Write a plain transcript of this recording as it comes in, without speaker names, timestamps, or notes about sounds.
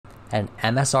An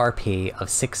MSRP of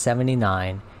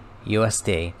 $6.79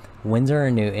 USD, Winsor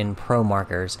 & Newton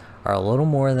Promarkers are a little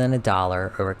more than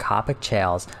 $1 over Copic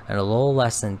Chales and a little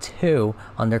less than $2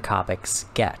 under Copic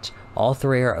Sketch. All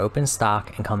three are open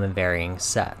stock and come in varying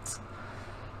sets.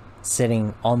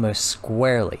 Sitting almost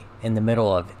squarely in the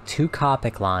middle of two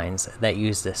Copic lines that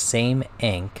use the same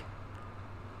ink,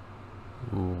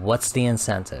 what's the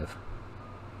incentive?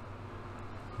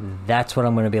 That's what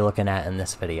I'm going to be looking at in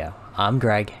this video. I'm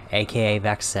Greg, aka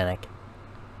Vexed Sinik,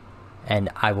 and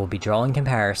I will be drawing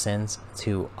comparisons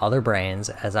to other brands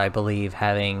as I believe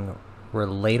having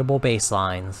relatable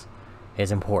baselines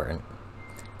is important.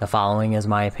 The following is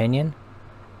my opinion,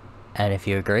 and if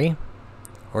you agree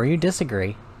or you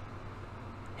disagree,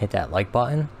 hit that like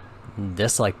button,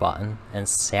 dislike button, and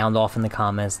sound off in the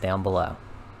comments down below.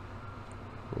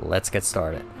 Let's get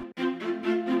started.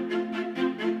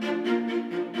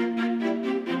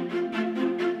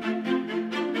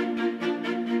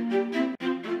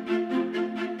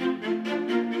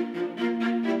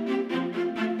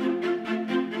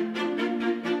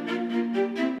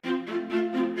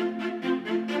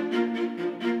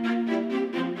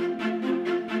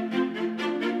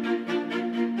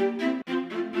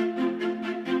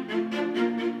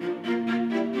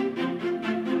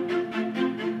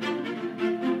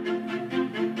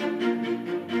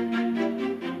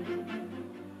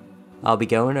 I'll be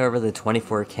going over the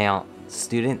 24 count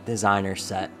student designer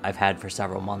set I've had for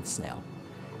several months now.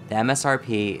 The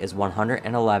MSRP is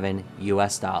 $111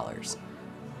 US,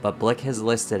 but Blick has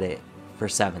listed it for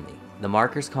 $70. The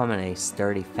markers come in a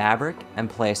sturdy fabric and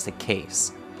plastic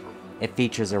case. It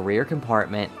features a rear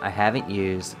compartment I haven't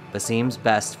used, but seems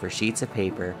best for sheets of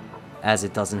paper as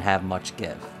it doesn't have much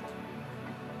give.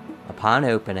 Upon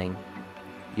opening,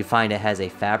 you find it has a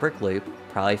fabric loop,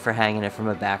 probably for hanging it from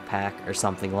a backpack or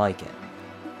something like it.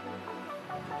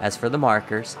 As for the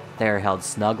markers, they are held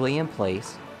snugly in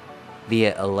place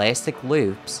via elastic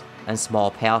loops and small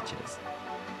pouches.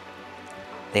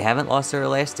 They haven't lost their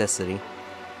elasticity,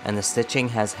 and the stitching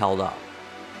has held up.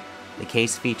 The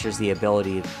case features the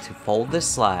ability to fold the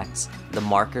slats the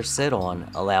markers sit on,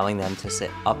 allowing them to sit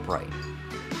upright.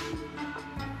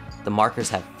 The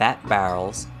markers have fat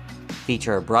barrels,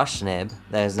 feature a brush nib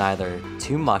that is neither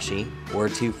too mushy or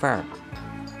too firm.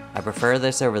 I prefer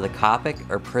this over the Copic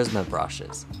or Prisma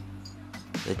brushes.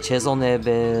 The chisel nib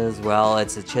is, well,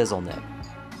 it's a chisel nib.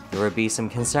 There would be some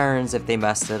concerns if they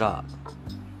messed it up.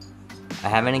 I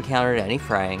haven't encountered any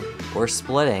fraying or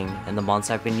splitting in the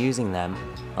months I've been using them,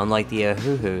 unlike the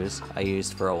Ohuhus I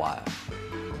used for a while.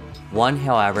 One,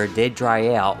 however, did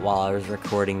dry out while I was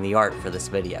recording the art for this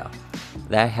video.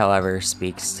 That, however,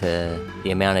 speaks to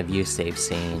the amount of use they've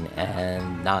seen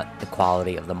and not the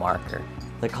quality of the marker.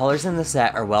 The colors in the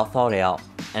set are well thought out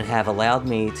and have allowed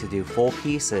me to do full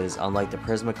pieces, unlike the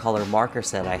Prismacolor marker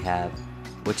set I have,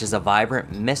 which is a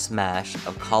vibrant mismatch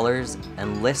of colors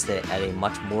and listed at a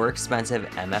much more expensive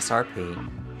MSRP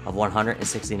of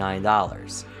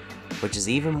 $169, which is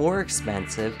even more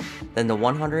expensive than the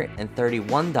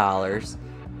 $131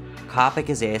 Copic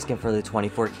is asking for the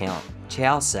 24 count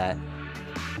Chow set,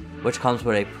 which comes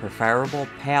with a preferable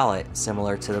palette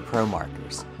similar to the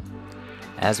Promarkers.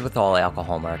 As with all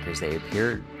alcohol markers, they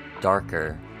appear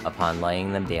darker upon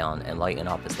laying them down and lighten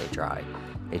up as they dry.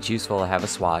 It's useful to have a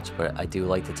swatch, but I do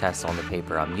like to test on the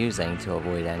paper I'm using to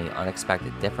avoid any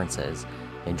unexpected differences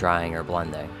in drying or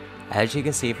blending. As you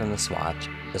can see from the swatch,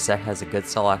 the set has a good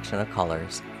selection of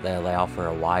colors that allow for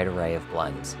a wide array of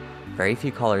blends. Very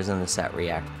few colors in the set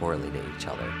react poorly to each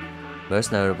other,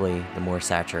 most notably the more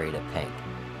saturated pink.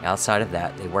 Outside of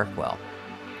that, they work well.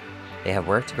 They have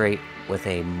worked great with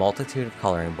a multitude of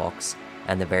coloring books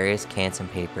and the various Canson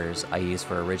papers I use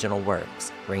for original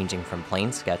works, ranging from plain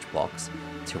sketchbooks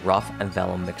to rough and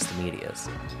vellum mixed medias.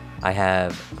 I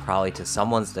have, probably to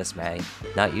someone's dismay,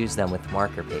 not used them with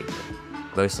marker paper,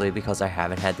 mostly because I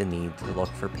haven't had the need to look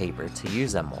for paper to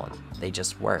use them on. They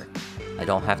just work. I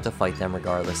don't have to fight them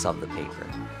regardless of the paper.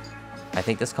 I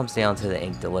think this comes down to the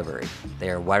ink delivery. They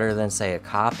are wetter than, say, a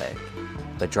Copic,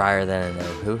 but drier than an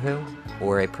Ohuhu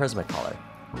or a Prismacolor.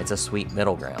 It's a sweet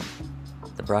middle ground.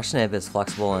 The brush nib is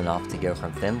flexible enough to go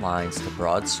from thin lines to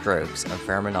broad strokes and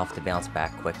firm enough to bounce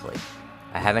back quickly.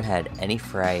 I haven't had any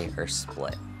fray or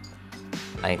split.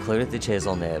 I included the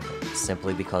chisel nib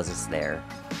simply because it's there.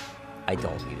 I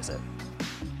don't use it.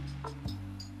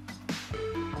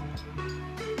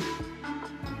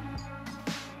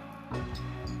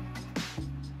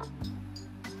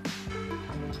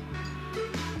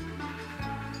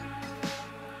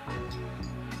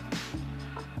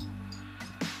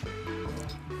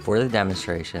 For the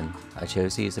demonstration, I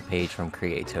chose to use a page from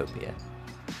Creatopia.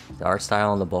 The art style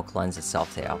on the book lends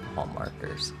itself to alcohol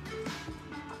markers.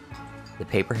 The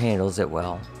paper handles it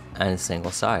well and is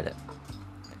single-sided.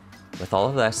 With all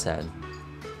of that said,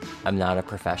 I'm not a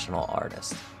professional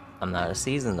artist. I'm not a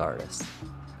seasoned artist.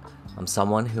 I'm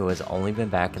someone who has only been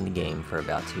back in the game for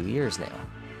about 2 years now.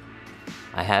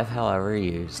 I have, however,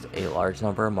 used a large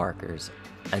number of markers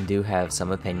and do have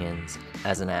some opinions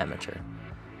as an amateur.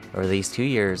 Over these 2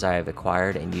 years, I have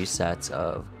acquired and used sets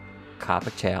of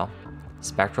Copic Chow,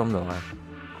 Spectrum Noir,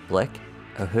 Blick,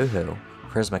 Ohuhu,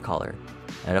 Prismacolor,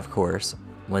 and of course,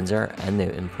 Winsor and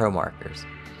Newton Promarkers.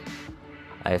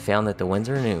 I have found that the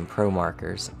Winsor and Newton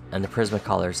Promarkers and the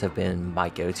Prismacolors have been my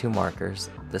go-to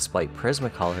markers, despite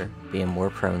Prismacolor being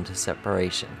more prone to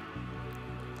separation.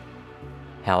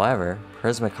 However,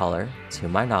 Prismacolor, to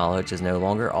my knowledge, is no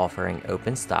longer offering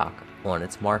open stock on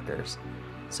its markers,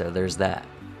 so there's that.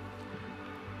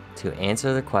 To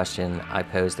answer the question I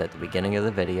posed at the beginning of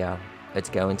the video, it's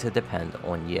going to depend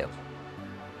on you.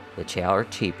 The Chow are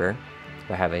cheaper,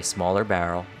 but have a smaller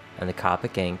barrel, and the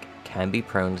Copic ink can be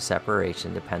prone to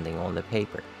separation depending on the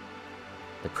paper.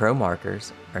 The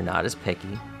Promarkers are not as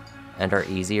picky and are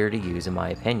easier to use in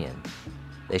my opinion.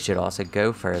 They should also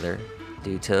go further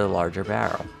due to the larger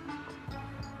barrel.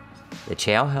 The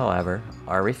Chow, however,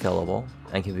 are refillable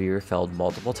and can be refilled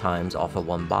multiple times off of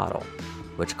one bottle,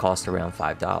 which costs around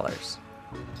 $5.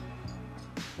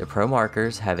 The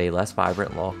Promarkers have a less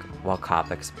vibrant look while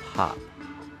Copics pop.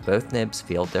 Both nibs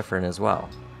feel different as well.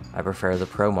 I prefer the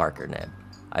Promarker nib.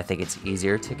 I think it's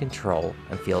easier to control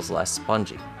and feels less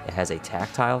spongy. It has a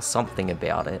tactile something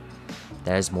about it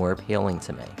that is more appealing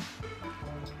to me.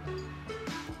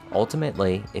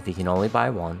 Ultimately, if you can only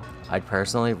buy one, I'd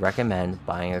personally recommend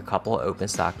buying a couple open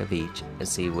stock of each and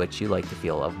see which you like the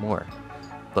feel of more,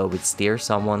 but would steer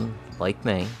someone like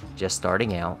me, just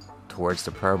starting out, towards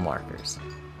the Promarkers.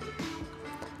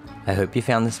 I hope you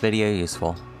found this video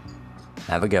useful.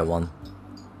 Have a good one.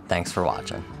 Thanks for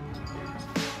watching.